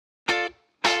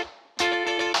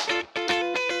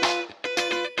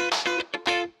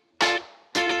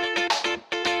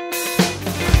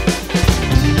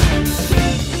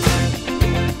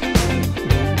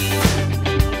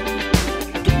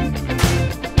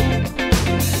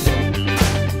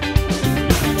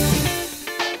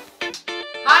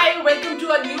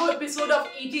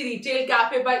Retail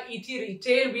Cafe by ET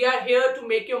Retail. We are here to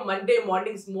make your Monday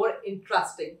mornings more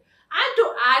interesting. And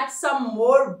to add some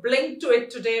more bling to it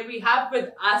today, we have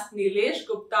with us Nilesh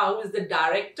Gupta, who is the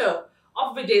director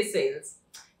of Vijay Sales.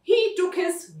 He took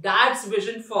his dad's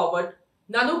vision forward.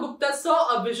 Nanu Gupta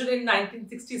saw a vision in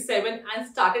 1967 and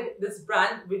started this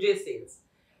brand Vijay Sales.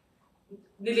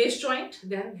 Nilesh joined,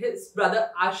 then his brother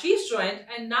Ashish joined,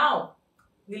 and now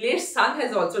Nilesh's son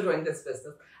has also joined this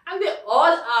business. And they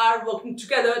all are working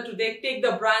together to take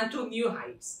the brand to new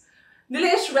heights.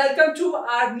 Nilesh, welcome to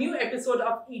our new episode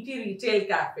of ET Retail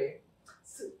Cafe.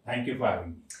 Thank you for having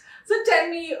me. So tell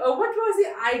me, what was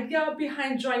the idea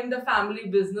behind joining the family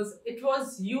business? It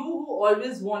was you who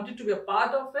always wanted to be a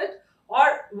part of it, or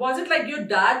was it like your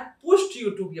dad pushed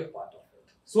you to be a part of it?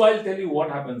 So I'll tell you what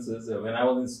happens is when I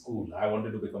was in school, I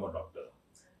wanted to become a doctor.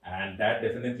 And Dad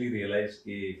definitely realized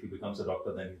that if he becomes a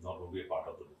doctor, then he's not going to be a part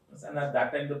of the business. And at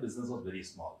that time, the business was very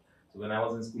small. So when I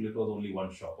was in school, it was only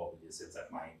one shop of Vijay Sales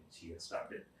at mine, which he had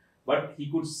started. But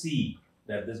he could see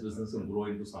that this business will grow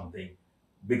into something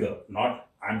bigger.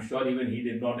 I'm sure even he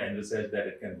did not envisage that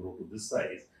it can grow to this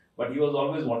size. But he was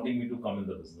always wanting me to come in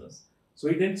the business. So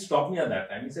he didn't stop me at that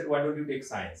time. He said, why don't you take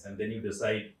science? And then you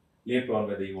decide later on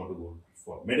whether you want to go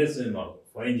for medicine or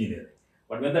for engineering.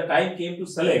 But when the time came to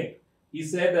select, he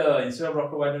said, instead of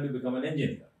doctor, why don't you become an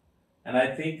engineer? And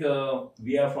I think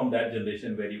we are from that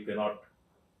generation where you cannot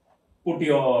put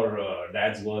your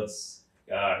dad's words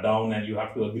down and you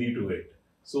have to agree to it.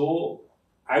 So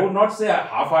I would not say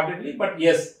half-heartedly, but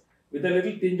yes, with a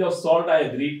little tinge of salt, I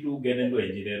agreed to get into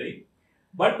engineering.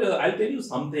 But I'll tell you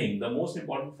something, the most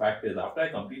important fact is after I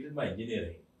completed my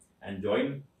engineering and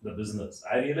joined the business,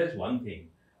 I realized one thing,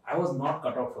 I was not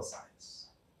cut out for science.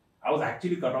 I was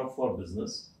actually cut out for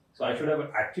business. So I should have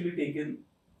actually taken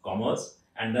commerce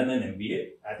and done an MBA.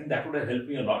 I think that would have helped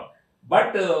me a lot.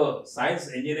 But science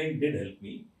engineering did help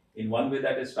me in one way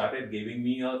that it started giving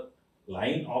me a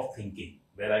line of thinking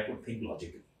where I could think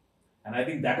logically. And I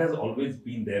think that has always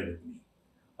been there with me.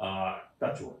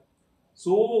 Touch wood.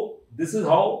 So this is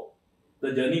how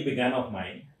the journey began of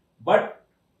mine. But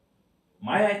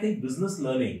I think business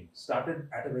learning started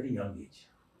at a very young age.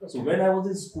 Okay. So when I was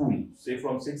in school, say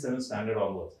from 6th, 7th standard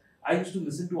onwards, I used to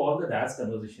listen to all the dad's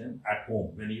conversation at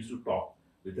home when he used to talk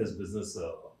with his business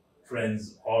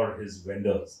friends or his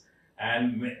vendors.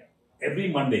 And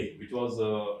every Monday, which was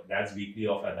dad's weekly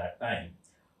off at that time,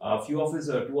 a few of his,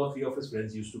 2 or 3 of his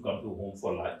friends used to come to home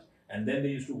for lunch. And then they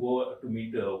used to go to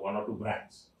meet 1 or 2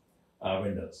 brands,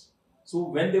 vendors. So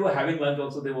when they were having lunch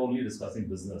also, they were only discussing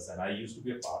business. And I used to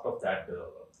be a part of that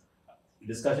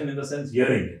discussion in the sense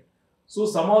hearing it. So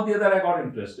somehow or the other I got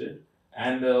interested.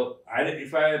 And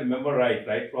if I remember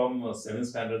right from 7th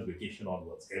standard vacation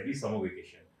onwards, every summer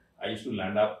vacation, I used to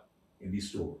land up in the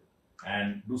store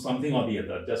and do something or the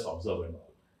other, just observe and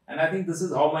all. And I think this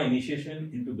is how my initiation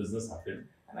into business happened.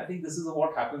 And I think this is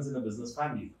what happens in a business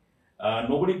family.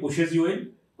 Nobody pushes you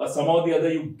in, but somehow or the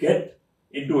other you get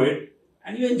into it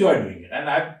and you enjoy doing it. And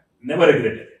I've never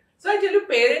regretted it. So I tell you,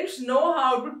 parents know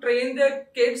how to train their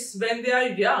kids when they are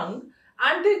young.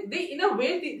 And they in a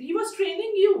way, he was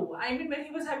training you. I mean, when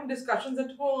he was having discussions at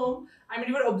home, I mean,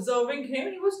 you were observing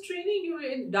him, he was training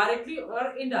you directly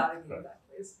or indirectly in that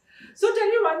ways. So tell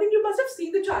me one thing, you must have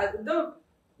seen the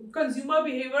consumer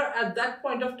behavior at that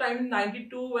point of time in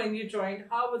 92 when you joined.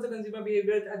 How was the consumer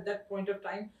behavior at that point of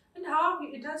time? And how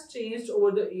it has changed over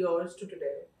the years to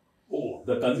today? Oh,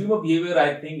 the consumer behavior,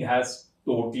 I think, has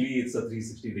totally, it's a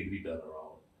 360-degree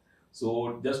turnaround.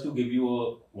 So just to give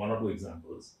you 1 or 2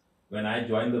 examples. When I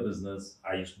joined the business,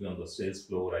 I used to be on the sales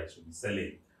floor, I used to be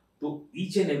selling. So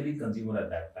each and every consumer at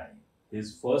that time,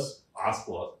 his first ask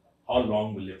was, how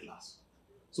long will it last?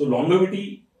 So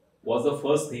longevity was the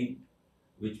first thing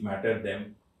which mattered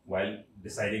them while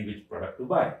deciding which product to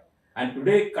buy. And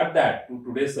today, cut that to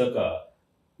today's circa,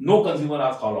 no consumer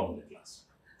asks how long will it last.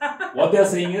 What they are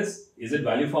saying is it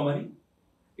value for money?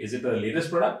 Is it the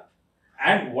latest product?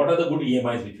 And what are the good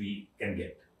EMIs which we can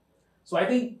get? So I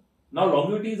think now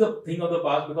longevity is a thing of the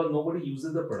past because nobody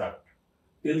uses the product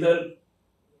till the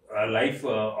life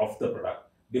of the product.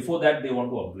 Before that, they want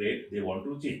to upgrade, they want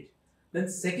to change. Then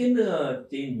second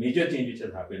major change which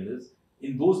has happened is,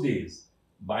 in those days,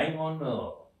 buying on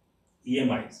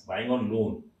EMIs, buying on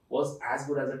loan was as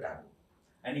good as a taboo.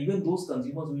 And even those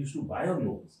consumers who used to buy on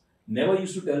loans never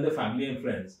used to tell their family and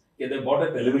friends that they bought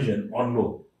a television on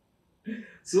loan.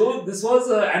 So this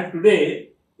was, and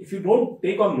today, if you don't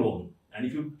take on loan, and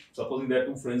if you, supposing there are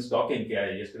 2 friends talking,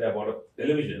 yesterday I bought a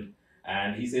television,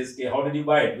 and he says, how did you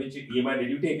buy it? Which EMI did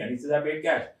you take? And he says, I paid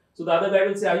cash. So the other guy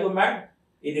will say, are you mad?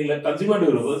 In consumer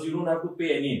durables, you don't have to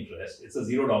pay any interest. It's a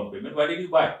 0 down payment. Why did you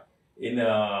buy in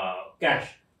cash?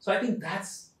 So I think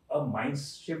that's a mind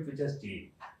shift which has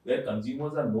changed, where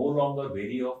consumers are no longer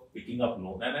wary of picking up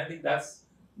loan, and I think that's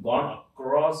gone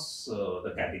across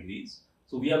the categories.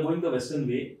 So we are going the Western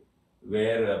way,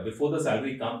 where before the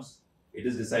salary comes, it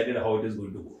is decided how it is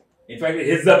going to go. In fact, it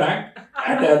hits the bank,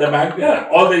 and the bank,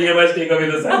 all the EMIs take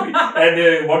away the salary,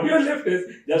 and what you're left is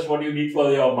just what you need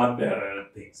for your month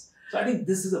things. So I think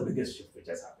this is the biggest shift which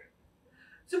has happened.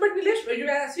 So, but Nilesh,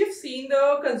 as you've seen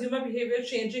the consumer behavior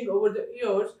changing over the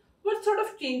years, what sort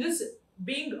of changes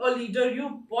being a leader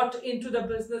you brought into the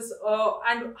business,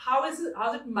 and how's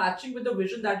it matching with the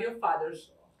vision that your father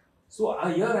saw? So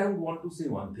here I would want to say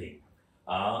one thing.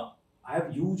 I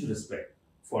have huge respect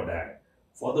for Dad,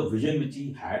 for the vision which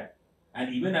he had,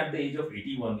 and even at the age of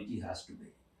 81, which he has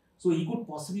today. So he could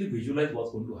possibly visualize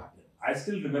what's going to happen. I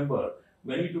still remember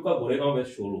when we took our Goregaon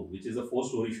West showroom, which is a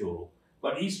 4-story showroom,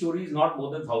 but each story is not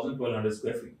more than 1,000-1,200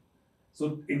 square feet.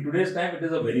 So in today's time, it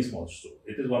is a very small store.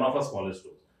 It is one of our smallest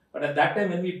stores. But at that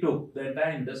time when we took, the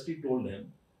entire industry told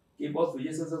him, "Hey boss,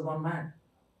 Vijay Sales has gone mad.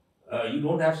 You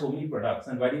don't have so many products,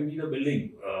 and why do you need a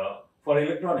building for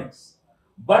electronics?"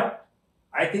 But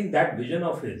I think that vision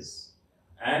of his,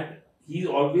 and he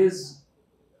always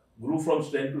grew from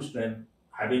strength to strength,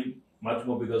 having much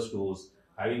more bigger stores,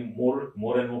 having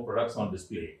more and more products on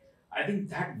display. I think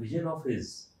that vision of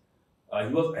his,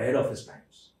 he was ahead of his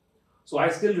times. So I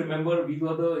still remember he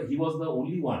was the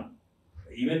only one,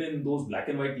 even in those black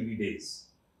and white TV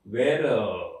days, where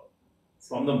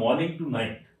from the morning to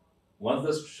night, once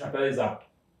the shutter is up,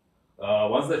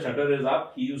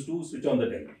 he used to switch on the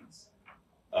televisions,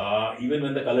 even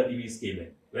when the color TVs came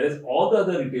in. Whereas all the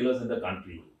other retailers in the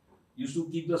country used to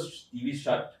keep the TV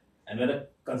shut, and when a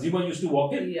consumer used to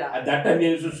walk in, at that time they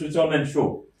used to switch on and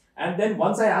show. And then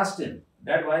once I asked him,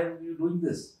 "Dad, why are you doing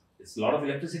this? It's a lot of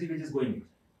electricity which is going in."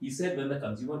 He said, "When the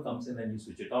consumer comes in and you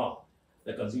switch it on,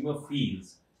 the consumer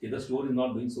feels that the store is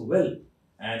not doing so well,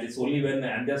 and it's only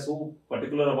and they're so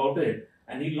particular about it,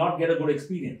 and he'll not get a good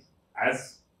experience.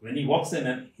 As when he walks in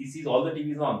and he sees all the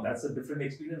TVs on, that's a different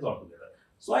experience altogether."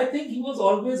 So I think he was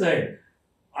always ahead.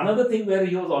 Another thing where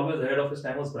he was always ahead of his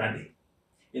time was branding.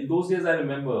 In those days, I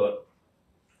remember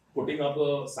putting up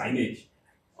a signage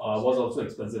was also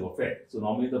expensive affair. So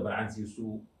normally the brands used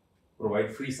to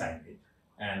provide free signage.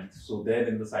 And so there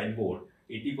in the signboard,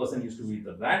 80% used to be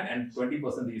the brand and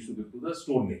 20% they used to give to the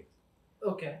store name.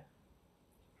 Okay.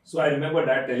 So I remember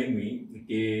Dad telling me,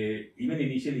 even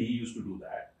initially he used to do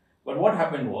that. But what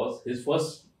happened was, his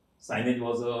first signage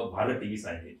was a Bharat TV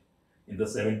signage in the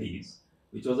 70s,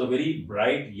 which was a very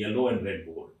bright yellow and red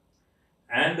board.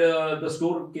 And the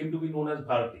store came to be known as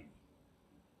Bharat TV.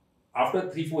 After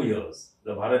 3-4 years,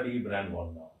 the Bharat TV brand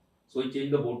gone down. So he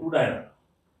changed the board to Diana.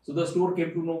 So the store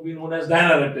came to be known as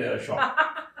Diana Shop.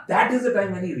 That is the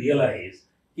time when he realized,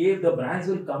 okay, the brands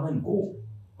will come and go,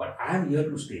 but I am here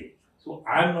to stay. So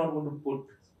I am not going to put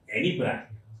any brand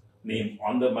name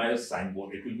on my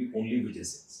signboard. It will be only Vijay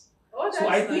Sales. Oh, that's so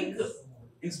I nice. think,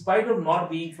 in spite of not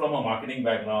being from a marketing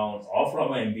background or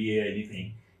from an MBA or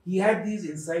anything, he had these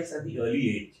insights at the early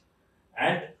age.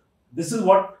 And this is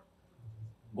what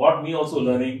got me also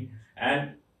learning.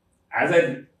 And as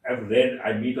I've read,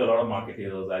 I meet a lot of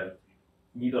marketers, I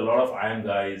meet a lot of IM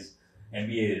guys,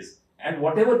 MBAs, and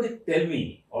whatever they tell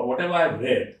me or whatever I've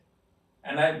read,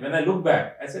 and when I look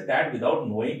back, I said, Dad, without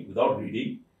knowing, without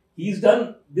reading, he's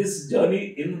done this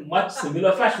journey in much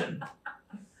similar fashion.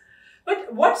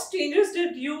 But what changes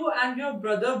did you and your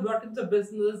brother brought into the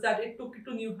business that it took it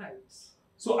to new heights?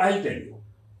 So I'll tell you,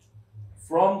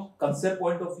 from concept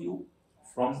point of view,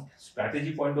 from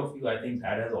strategy point of view, I think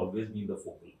Dad has always been the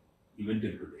focal, even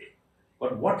till today.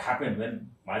 But what happened when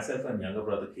myself and younger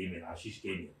brother came in, Ashish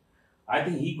came in, I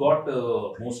think he got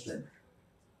more strength.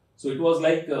 So it was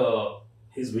like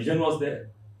his vision was there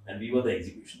and we were the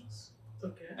executioners.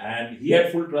 Okay. And he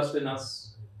had full trust in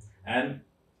us. And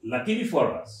luckily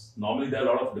for us, normally there are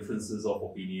a lot of differences of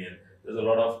opinion, there's a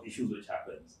lot of issues which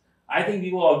happens. I think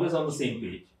we were always on the same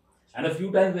page. And a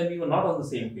few times when we were not on the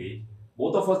same page,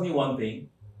 both of us knew one thing,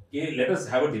 okay, let us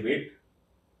have a debate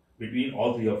between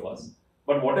all three of us.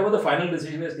 But whatever the final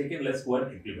decision is taken, let's go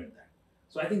and implement that.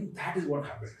 So I think that is what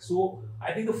happened. So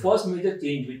I think the first major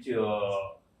change which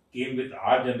came with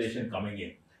our generation coming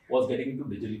in was getting into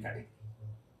digital category.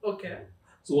 Okay.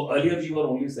 So earlier we were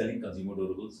only selling consumer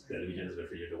durables, televisions,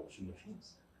 refrigerator, washing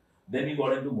machines. Then we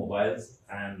got into mobiles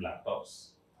and laptops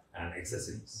and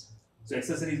accessories. So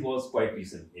accessories was quite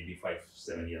recent, maybe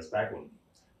 5-7 years back only.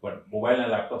 But mobile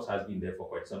and laptops has been there for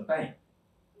quite some time.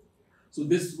 So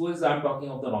this was, I'm talking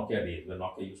of the Nokia days, when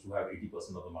Nokia used to have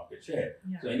 80% of the market share.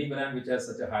 Yeah. So any brand which has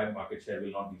such a high market share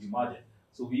will not give you margin.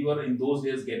 So we were in those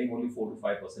days getting only 4 to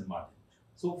 5% margin.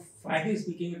 So frankly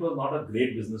speaking, it was not a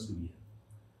great business to be in.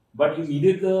 But you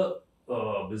needed the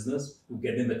business to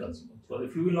get in the consumer. Because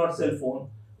if you will not sell phone,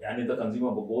 and if the consumer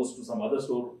goes to some other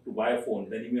store to buy a phone,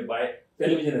 then he may buy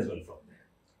television as well from there.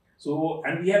 So,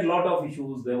 and we had a lot of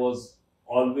issues. There was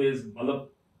always,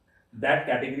 that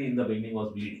category in the beginning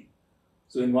was bleeding.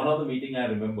 So in one of the meeting, I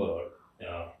remember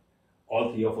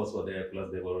all three of us were there,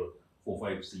 plus there were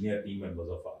 4-5 senior team members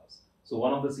of ours. So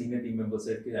one of the senior team members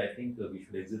said, okay, I think we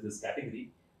should exit this category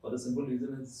for the simple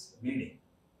reason it's bleeding.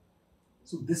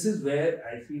 So this is where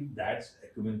I feel that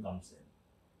acumen comes in.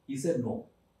 He said, no,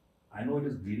 I know it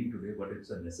is bleeding today, but it's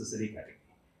a necessary category.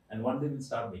 And one day we'll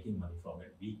start making money from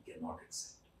it. We cannot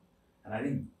accept. And I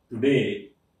think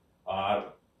today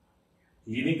our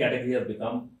leading category has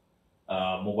become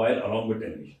mobile along with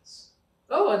televisions.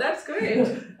 Oh, that's great.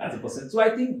 As a percent. So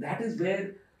I think that is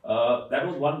where that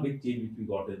was one big change which we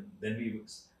got in. Then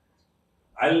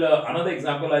another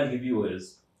example I'll give you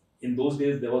is, in those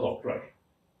days there was Octroi.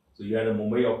 So you had a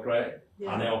Mumbai Octroi,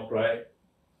 Thane Octroi,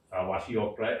 Vashi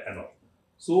Octroi and all.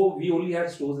 So we only had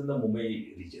stores in the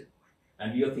Mumbai region.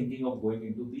 And we were thinking of going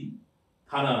into the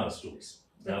Thane stores,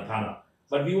 Thane.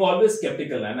 But we were always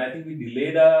skeptical, and I think we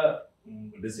delayed a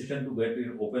decision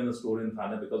to open a store in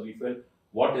Thane because we felt,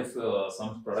 what if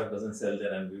some product doesn't sell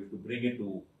there and we have to bring it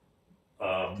to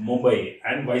Mumbai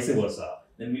and vice versa?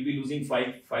 Then we'll be losing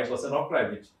 5%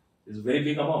 Octroi, which is a very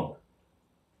big amount.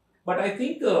 But I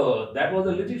think that was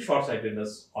a little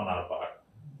short-sightedness on our part,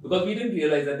 because we didn't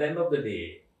realize at the end of the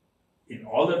day, in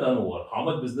all the turnover, how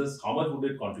much business, how much would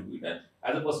it contribute, and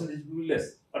as a percentage it would be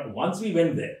less. But once we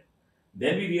went there,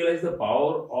 then we realized the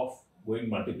power of going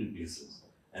multiple places.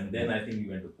 And then I think we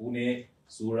went to Pune,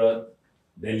 Surat,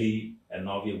 Delhi, and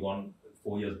now we have gone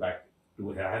 4 years back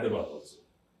to Hyderabad also.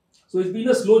 So it's been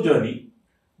a slow journey,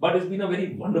 but it's been a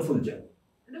very wonderful journey.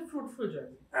 And a fruitful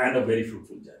journey. And a very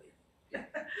fruitful journey.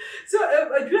 So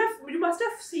you must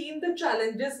have seen the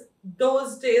challenges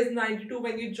those days, 92,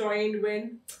 when you joined,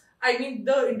 when, I mean,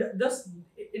 the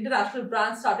international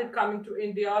brands started coming to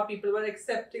India, people were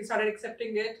started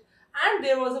accepting it, and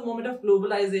there was a moment of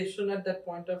globalization at that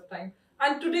point of time.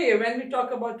 And today, when we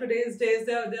talk about today's days,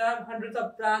 there are hundreds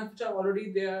of brands which are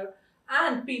already there,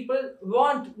 and people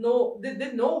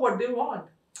they know what they want.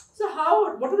 So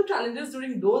what were the challenges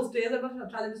during those days, and what are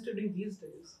the challenges during these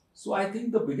days? So I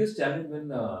think the biggest challenge when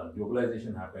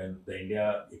globalization happened, the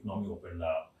India economy opened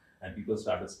up and people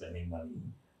started spending money,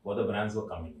 where the brands were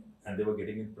coming in and they were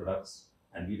getting in products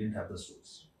and we didn't have the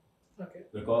stores. Okay.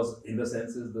 Because in the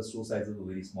senses, the store sizes were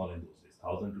very small in those days.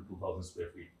 1,000 to 2,000 square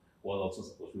feet was also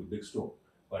supposed to be a big store.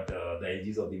 But the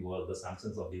LGs of the world, the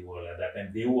Samsungs of the world, at that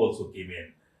time, they also came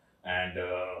in. And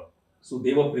so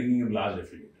they were bringing in large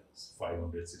refrigerators,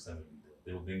 500, 600 liters.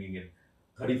 They were bringing in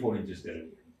 34 inches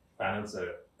television. Panels,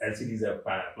 LCDs,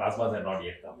 plasmas had not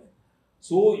yet come in.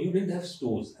 So you didn't have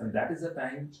stores. And that is the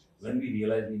time when we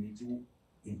realized we need to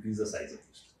increase the size of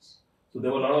the stores. So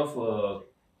there were a lot of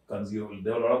consumer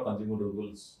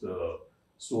durables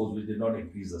stores which did not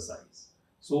increase the size.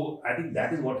 So I think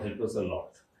that is what helped us a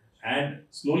lot. And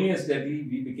slowly and steadily,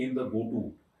 we became the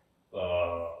go-to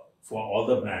for all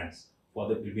the brands for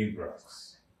the premium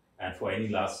products and for any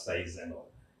large size and all.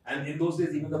 And in those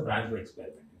days, even the brands were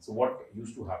experimenting. So what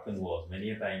used to happen was, many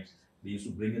a times, they used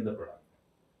to bring in the product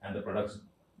and the products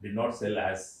did not sell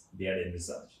as they had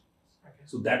envisaged. Okay.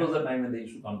 So that was the time when they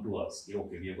used to come to us,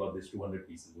 okay, we have got this 200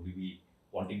 pieces, would you be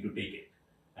wanting to take it?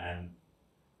 And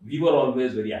we were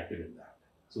always very active in that.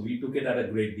 So we took it at a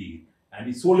great deal and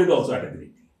we sold it also at a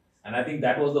great deal. And I think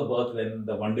that was the birth when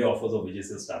the one-day offers of Vijay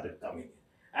Sales started coming in.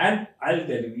 And I'll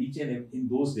tell you, in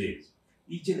those days,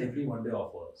 each and every one-day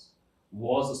offers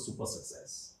was a super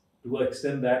success. To an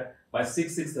extent that by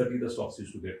 6:30 the stocks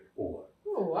used to get over.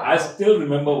 Oh, wow. I still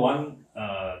remember one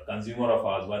consumer of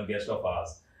ours, one guest of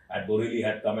ours at Boreli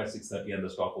had come at 6:30 and the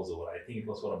stock was over. I think it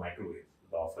was for a microwave,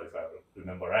 the offer, if I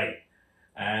remember right.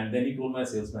 And then he told my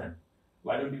salesman,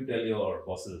 why don't you tell your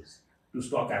bosses to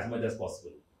stock as much as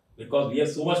possible? Because we have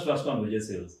so much trust on Vijay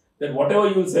Sales that whatever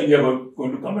you will sell, we are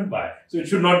going to come and buy. So it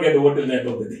should not get over till the end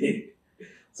of the day.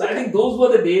 So I think those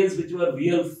were the days which were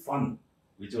real fun,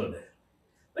 which were there.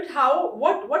 But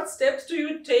what steps do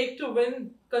you take to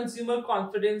win consumer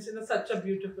confidence in such a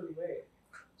beautiful way?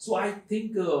 So I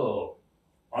think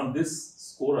on this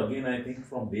score, again, I think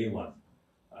from day one,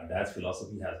 Dad's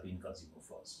philosophy has been consumer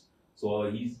first.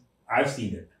 So I've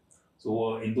seen it.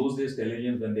 So in those days,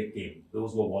 televisions, when they came,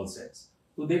 those were wall sets.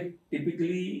 So they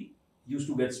typically used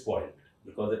to get spoiled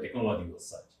because the technology was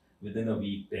such, within a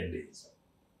week, 10 days.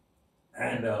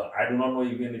 And I do not know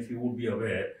even if you would be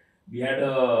aware, we had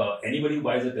anybody who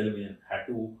buys a television had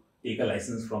to take a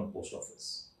license from post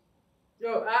office.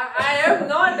 No, I am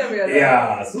not aware.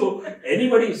 Yeah, so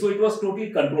anybody, so it was totally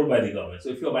controlled by the government. So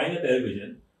if you're buying a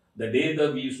television, the day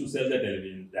that we used to sell the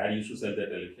television, dad used to sell the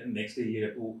television, next day he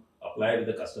had to apply with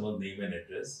the customer's name and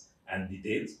address and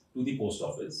details to the post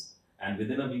office. And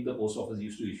within a week, the post office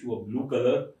used to issue a blue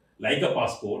color, like a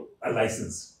passport, a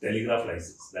license, telegraph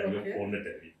license that you have owned a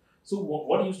television. So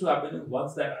what used to happen is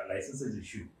once that license is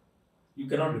issued, you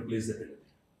cannot replace the television.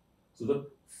 So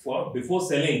before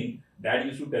selling, dad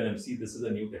used to tell him, see, this is a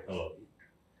new technology,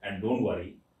 and don't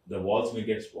worry, the walls may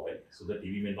get spoiled, so the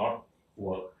TV may not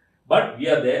work. But we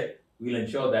are there. We'll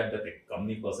ensure that the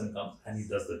company person comes and he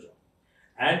does the job.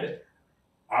 And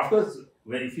after,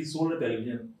 if he sold a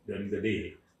television during the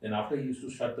day, then after he used to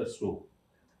shut the store,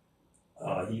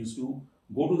 he used to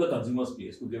go to the consumer's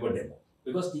place to give a demo.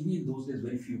 Because TV in those days,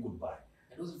 very few could buy.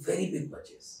 It was a very big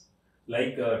purchase.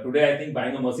 Like today, I think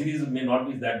buying a Mercedes may not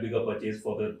be that big a purchase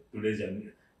for the today's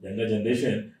younger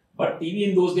generation. But TV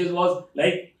in those days was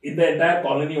like in the entire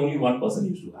colony, only one person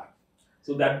used to have.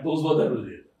 So those were the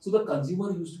rules. So the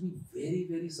consumer used to be very,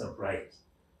 very surprised.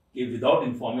 If without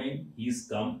informing, he's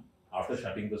come after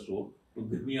shutting the store to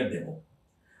give me a demo.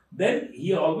 Then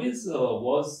he always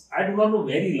was, I do not know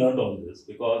where he learned all this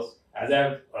because as I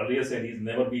have earlier said, he's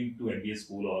never been to MBA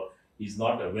school or he's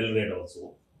not well read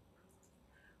also.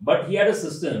 But he had a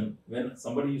system when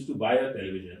somebody used to buy a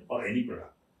television or any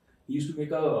product, he used to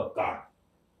make a card,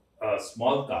 a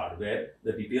small card where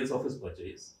the details of his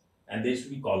purchase and there used to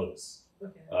be columns.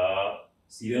 Okay.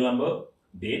 Serial number,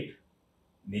 date,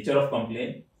 nature of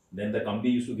complaint, then the company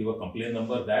used to give a complaint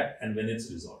number, that, and when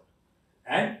it's resolved.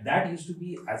 And that used to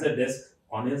be as a desk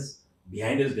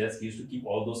behind his desk, he used to keep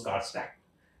all those cards stacked,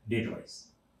 date-wise.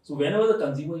 So whenever the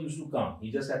consumer used to come,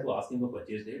 he just had to ask him the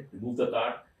purchase date, remove the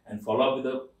card, and follow up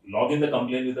with log in the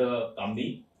complaint with the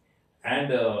company, and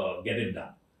get it done.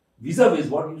 Vis-a-vis,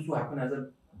 what used to happen as a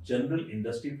general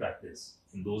industry practice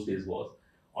in those days was,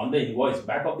 on the invoice,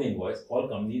 back of the invoice, all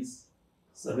companies'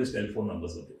 service telephone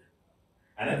numbers were given.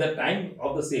 And at the time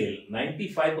of the sale,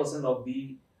 95% of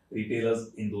the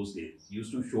retailers in those days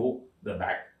used to show the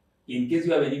back. In case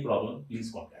you have any problem,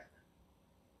 please contact.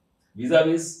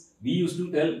 Vis-a-vis, we used to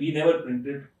tell, we never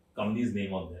printed company's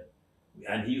name on there.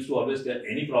 And he used to always tell,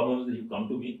 any problems that you come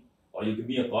to me or you give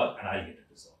me a call and I'll get it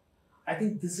resolved. I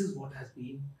think this is what has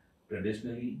been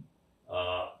traditionally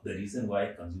the reason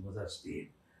why consumers have stayed.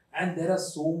 And there are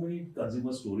so many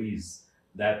consumer stories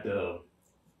that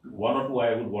one or two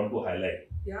I would want to highlight.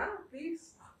 Yeah,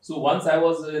 please. So once I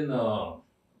was in,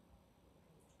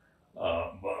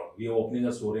 we were opening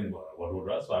a store in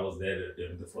Vadodara, so I was there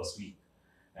during the first week.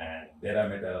 And there I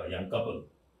met a young couple.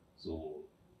 So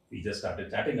we just started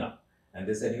chatting up. And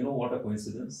they said, you know what a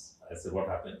coincidence? I said, what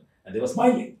happened? And they were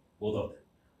smiling, both of them.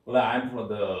 Well,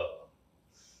 the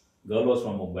girl was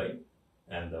from Mumbai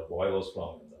and the boy was from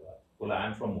Ahmedabad. Well, I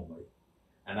am from Mumbai.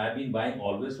 And I've been buying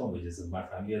always from Vijay Sales. My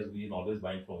family has been always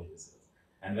buying from Vijay Sales.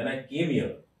 And when I came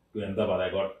here to Ahmedabad, I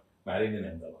got married in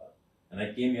Ahmedabad. And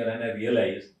I came here and I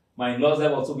realized my in-laws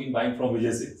have also been buying from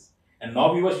Vijay Sales. And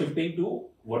now we were shifting to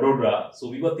Vadodara. So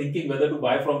we were thinking whether to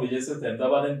buy from Vijay Sales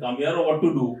Ahmedabad and come here or what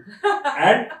to do.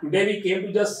 And today we came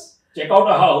to just check out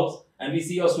a house and we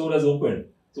see your store has opened.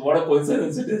 So what a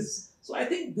coincidence it is. So I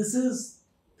think this is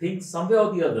things somewhere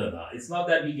or the other now. It's not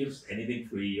that we give anything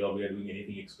free or we are doing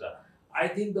anything extra. I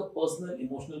think the personal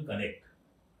emotional connect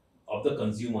of the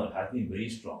consumer has been very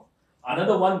strong.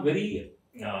 Another one very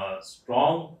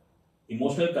strong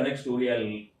emotional connect story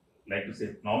I'll like to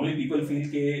say. Normally people feel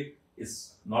that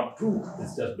it's not true,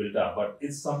 it's just built up, but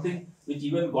it's something which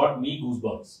even got me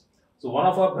goosebumps. So one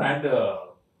of our brand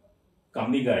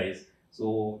company guys,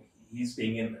 so he's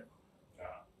staying in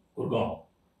Gurgaon.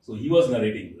 So he was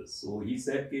narrating this. So he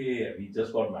said, we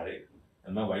just got married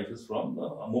and my wife is from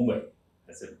Mumbai.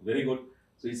 I said, very good.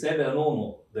 So he said,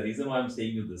 no, the reason why I'm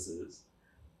saying you this is,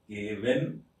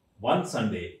 when one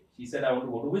Sunday, she said, I want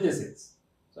to go to Vijay Sales.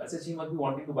 So I said, she must be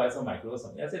wanting to buy some micro or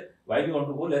something. I said, why do you want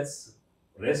to go? Let's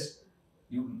rest.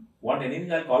 You want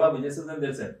anything, I'll call up Vijay Sales and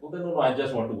they'll say, oh, then no, I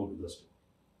just want to go to the store.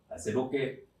 I said, okay.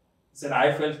 He said,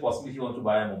 I felt possibly she wants to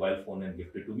buy a mobile phone and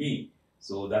gift it to me.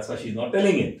 So that's why she's not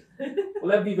telling it.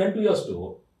 Well, we went to your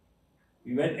store.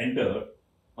 We entered.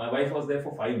 My wife was there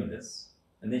for 5 minutes.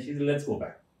 And then she said, let's go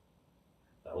back.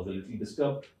 I was a little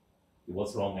disturbed.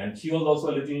 What's wrong? And she was also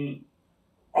a little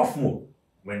off mood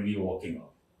when we were walking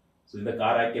off. So in the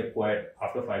car, I kept quiet.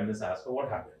 After 5 minutes, I asked her, what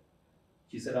happened?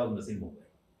 She said, I was missing Mumbai.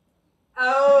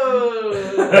 Oh.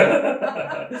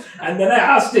 And then I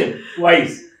asked him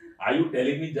twice, are you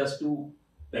telling me just to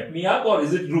pep me up or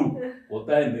is it true?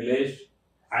 Hota hai, Nilesh,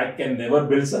 I can never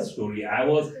build such story.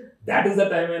 That is the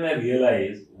time when I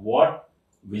realized what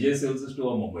Vijay Sales is to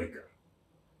a Mumbaiker.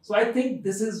 So I think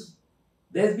there's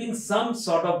been some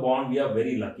sort of bond. We are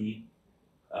very lucky.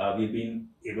 We've been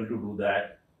able to do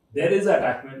that. There is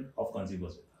attachment of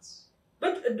consumers with us.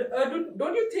 But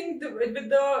don't you think with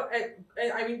the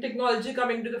I mean technology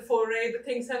coming to the foray, the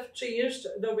things have changed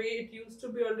the way it used to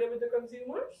be earlier with the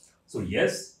consumers? So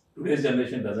yes, today's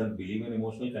generation doesn't believe in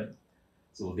emotional connect.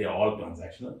 So they are all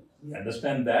transactional. We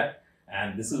understand that,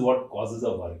 and this is what causes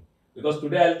a worry. Because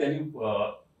today I'll tell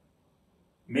you,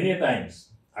 many times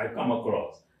I've come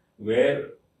across where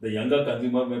the younger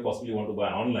consumer may possibly want to buy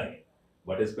online,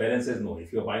 but his parents says no.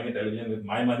 If you're buying a television with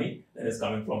my money, then it's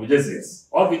coming from Vijay Sales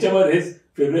or whichever his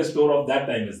favorite store of that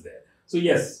time is there. So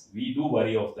yes, we do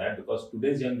worry of that because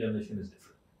today's young generation is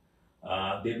different.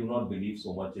 They do not believe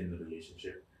so much in the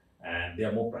relationship, and they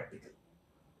are more practical.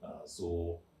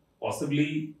 So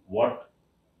possibly what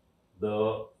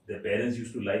their parents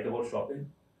used to like about shopping,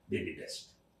 they detest.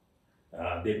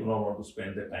 They do not want to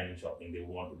spend their time in shopping. They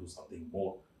want to do something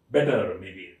more better,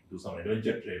 maybe do some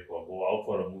adventure trip or go out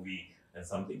for a movie and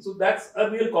something. So that's a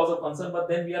real cause of concern. But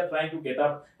then we are trying to get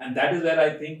up, and that is where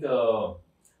I think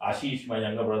Ashish, my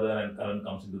younger brother, and Karan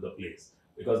comes into the place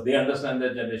because they understand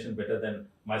their generation better than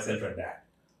myself and dad.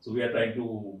 So we are trying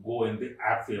to go in the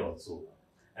app way also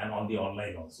and on the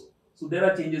online also. So there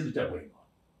are changes which are going on.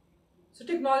 So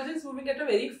technology is moving at a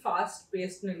very fast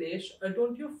pace, Nilesh.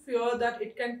 Don't you fear that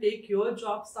it can take your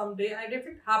job someday? And if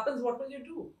it happens, what will you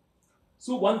do?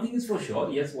 So one thing is for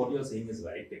sure, yes, what you're saying is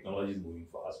right. Technology is moving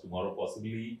fast. Tomorrow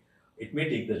possibly it may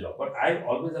take the job. But I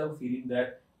always have a feeling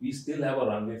that we still have a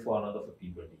runway for another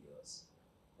 15, 20 years.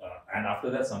 And after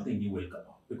that, something new will come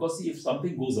out. Because see, if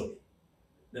something goes away,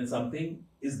 then something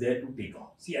is there to take on.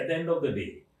 See, at the end of the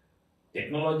day,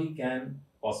 technology can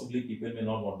possibly, people may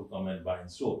not want to come and buy in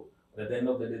store. But at the end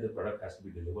of the day, the product has to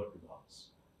be delivered to the house.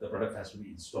 The product has to be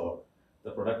installed.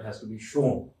 The product has to be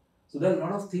shown. So there are a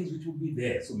lot of things which would be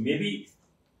there. So maybe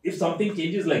if something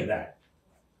changes like that,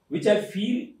 which I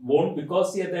feel won't,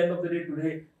 because see, at the end of the day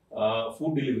today,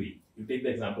 food delivery, you take the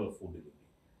example of food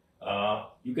delivery.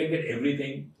 You can get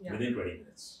everything within 20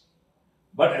 minutes.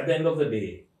 But at the end of the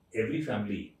day, every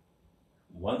family,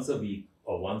 once a week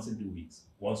or once in 2 weeks,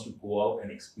 wants to go out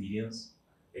and experience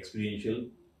experiential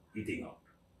eating out.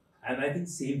 And I think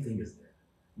same thing is there.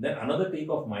 Then another take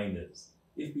of mine is,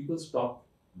 if people stop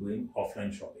doing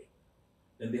offline shopping,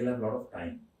 then they'll have a lot of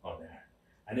time on their hand.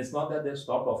 And it's not that they've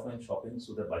stopped offline shopping,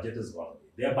 so their budget is gone away.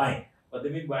 They are buying, but they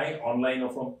may buy online or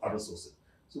from other sources.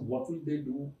 So what will they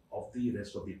do of the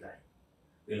rest of the time?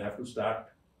 They'll have to start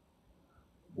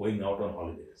going out on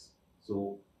holidays.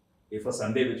 So if a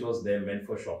Sunday which was then meant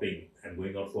for shopping and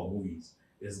going out for movies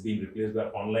is being replaced by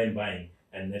online buying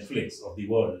and Netflix of the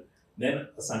world, then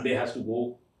a Sunday has to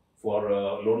go for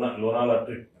a Lonavala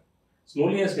trip.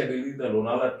 Slowly and steadily, the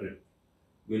Lonavala trip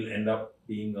will end up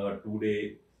being a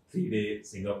 2-day, 3-day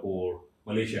Singapore,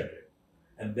 Malaysia trip.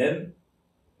 And then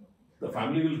the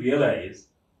family will realize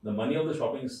the money of the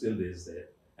shopping still is there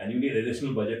and you need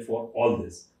additional budget for all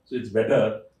this. So it's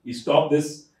better we stop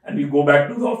this and we go back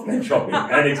to the offline shopping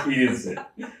and experience it.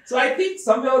 So I think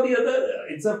somewhere or the other,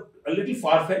 it's a little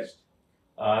far-fetched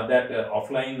that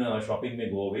offline shopping may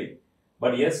go away.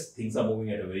 But yes, things are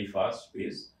moving at a very fast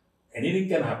pace. Anything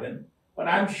can happen. But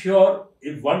I'm sure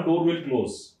if one door will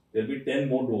close, there will be 10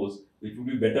 more doors which will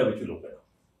be better, which will open up.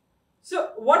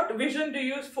 So what vision do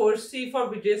you foresee for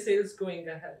Vijay Sales going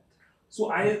ahead?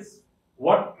 So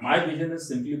what my vision is,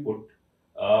 simply put,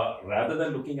 rather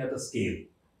than looking at the scale,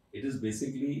 it is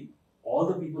basically all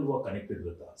the people who are connected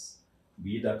with us,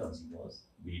 be it our consumers,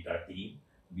 be it our team,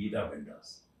 be it our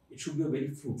vendors. It should be a very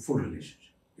fruitful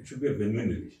relationship. It should be a win-win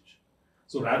relationship.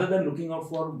 So rather than looking out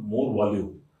for more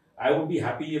volume, I would be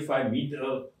happy if I meet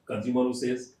a consumer who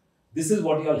says, this is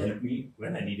what you all helped me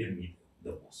when I needed me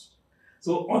the most.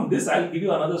 So on this, I'll give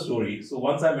you another story. So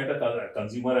once I met a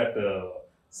consumer at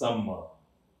some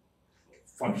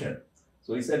function.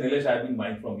 So he said, Nilesh, I've been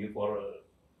buying from you for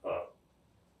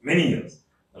many years.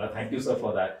 Well, thank you, sir,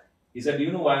 for that. He said, do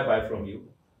you know why I buy from you?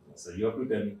 I said, you have to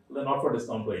tell me. Well, not for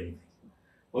discount or anything.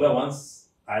 Well, once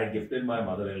I gifted my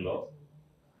mother-in-law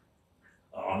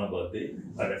on a birthday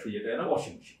a refrigerator and a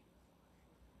washing machine.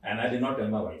 And I did not tell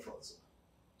my wife also.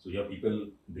 So your people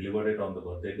delivered it on the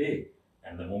birthday day.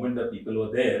 And the moment the people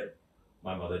were there,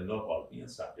 my mother-in-law called me and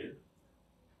started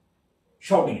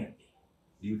shouting at me.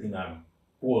 Do you think I'm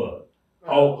poor?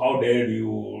 How dare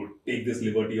you take this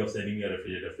liberty of sending me a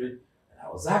refrigerator fridge? And I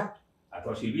was zapped. I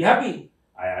thought she'll be happy.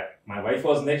 My wife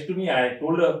was next to me. I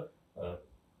told her,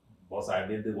 boss, I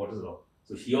did this, what is wrong?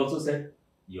 So she also said,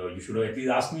 you should have at least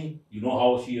asked me. You know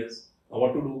how she is,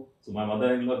 what to do. So my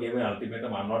mother-in-law gave me an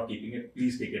ultimatum, I'm not keeping it.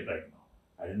 Please take it right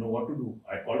now. I didn't know what to do.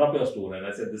 I called up your store and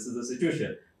I said, this is the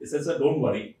situation. They said, sir, don't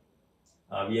worry.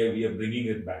 We are bringing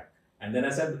it back. And then I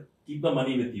said, keep the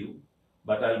money with you,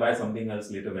 but I'll buy something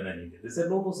else later when I need it. They said,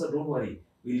 no, sir, don't worry.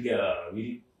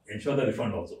 We'll ensure the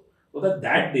refund also. So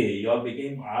that day, you all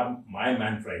became my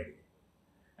man Friday.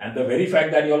 And the very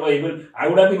fact that you all were able, I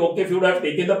would have been okay if you would have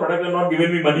taken the product and not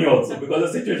given me money also,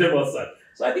 because the situation was such.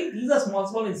 So I think these are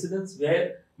small incidents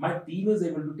where my team is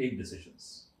able to take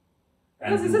decisions.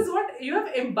 Because this is what you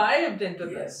have imbibed into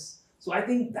this. Yes. So I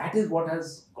think that is what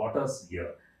has got us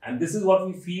here. And this is what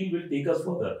we feel will take us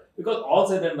further. Because all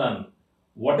said and done,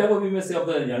 whatever we may say of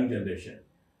the young generation,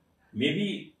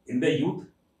 maybe in the youth,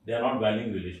 they are not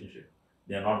valuing relationship.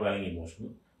 They are not valuing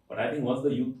emotional. But I think once the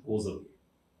youth goes away,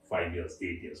 5 years,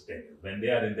 8 years, 10 years, when they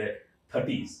are in their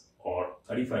 30s or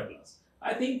 35 plus,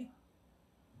 I think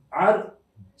our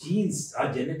genes,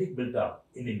 our genetic build-up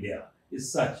in India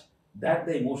is such that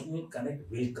the emotional connect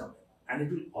will come and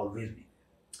it will always be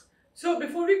there. So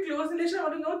before we close, Nilesh, I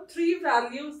want to know 3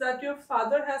 values that your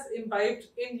father has imbibed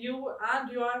in you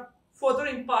and you are further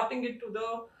imparting it to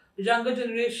the younger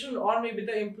generation or maybe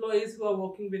the employees who are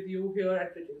working with you here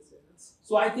at Vijay Sales.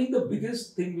 So I think the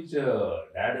biggest thing which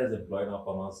dad has employed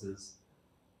upon us is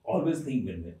always think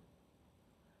win-win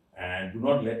and do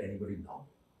not let anybody down.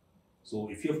 So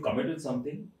if you have committed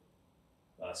something,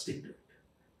 stick to it,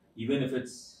 even if it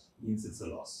means it's a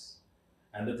loss.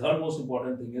 And the third most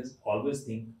important thing is always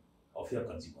think of your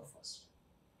consumer first.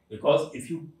 Because if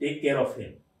you take care of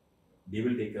him, they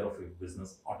will take care of your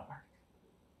business automatically.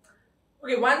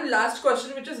 Okay, one last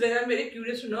question which is where I'm very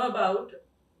curious to know about.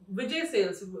 Vijay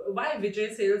Sales. Why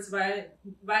Vijay Sales? Why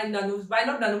Nanu? Why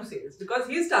not Nanu Sales? Because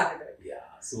he started it. Yeah,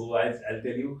 so I'll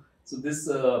tell you. So this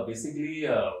basically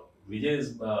Vijay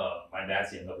is my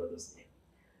dad's younger brother's name.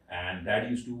 And dad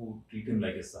used to treat him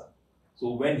like a son.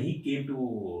 So when he came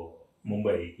to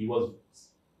Mumbai, he was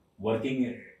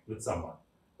working with someone.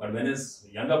 But when his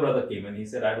younger brother came and he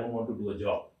said, I don't want to do a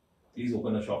job. Please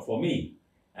open a shop for me.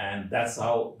 And that's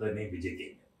how the name Vijay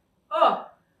came. Oh,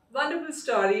 wonderful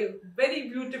story. Very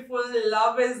beautiful.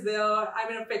 Love is there. I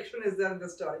mean, affection is there in the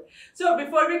story. So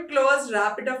before we close,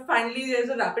 wrap it up. Finally, there's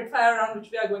a rapid fire round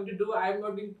which we are going to do. I'm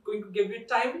not going to give you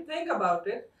time to think about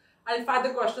it. I'll fire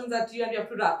the questions at you and you have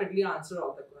to rapidly answer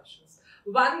all the questions.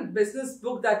 One business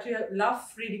book that you love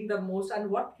reading the most and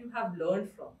what you have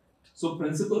learned from it. So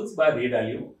Principles by Ray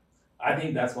Dalio. I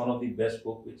think that's one of the best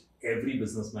books which every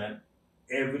businessman,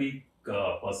 every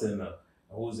person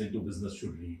who's into business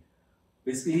should read.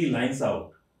 Basically, he lines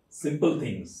out simple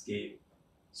things. Okay?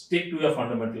 Stick to your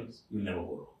fundamentals, you'll never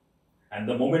go wrong. And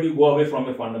the moment you go away from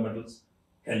your fundamentals,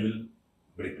 hell will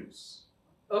break loose.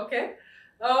 Okay.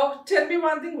 Tell me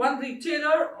one thing, one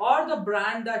retailer or the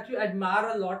brand that you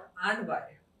admire a lot and why?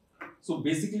 So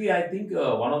basically, I think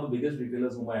one of the biggest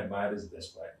retailers whom I admire is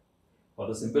Best Buy. For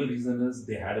the simple reason is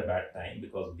they had a bad time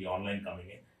because of the online coming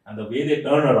in. And the way they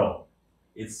turn around,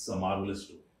 it's a marvelous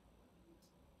story.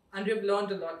 And you've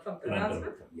learned a lot from them as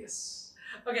well? Yes.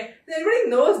 Okay. So everybody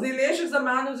knows Nilesh is the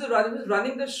man who's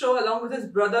running the show along with his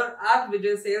brother at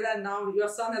Vijay Sales and now your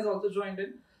son has also joined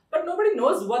in. But nobody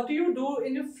knows what do you do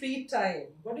in your free time?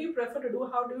 What do you prefer to do?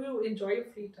 How do you enjoy your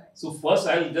free time? So first,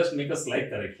 I'll just make a slight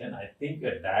correction. I think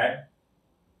dad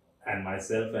and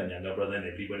myself and younger brother and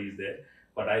everybody is there.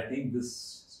 But I think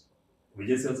this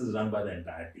Vijay Sales is run by the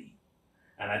entire team.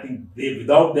 And I think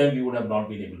without them, we would have not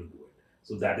been able to do it.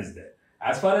 So that is there.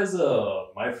 As far as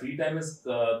my free time is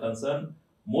concerned,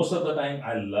 most of the time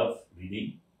I love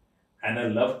reading and I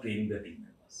love training the team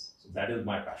members. So that is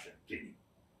my passion, training.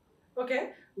 Okay.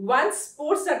 One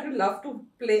sports that you love to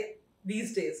play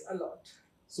these days a lot?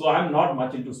 So I'm not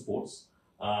much into sports,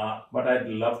 but I'd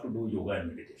love to do yoga and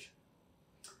meditation.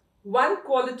 One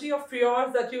quality of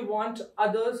yours that you want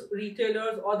others,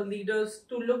 retailers or the leaders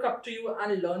to look up to you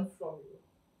and learn from you?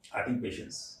 I think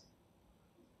patience.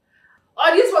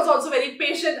 Audience was also very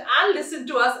patient and listened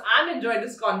to us and enjoyed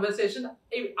this conversation.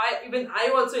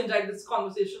 I also enjoyed this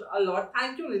conversation a lot.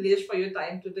 Thank you, Nilesh, for your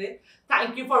time today.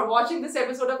 Thank you for watching this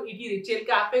episode of ET Retail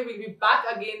Cafe. We'll be back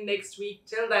again next week.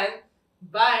 Till then,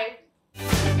 bye.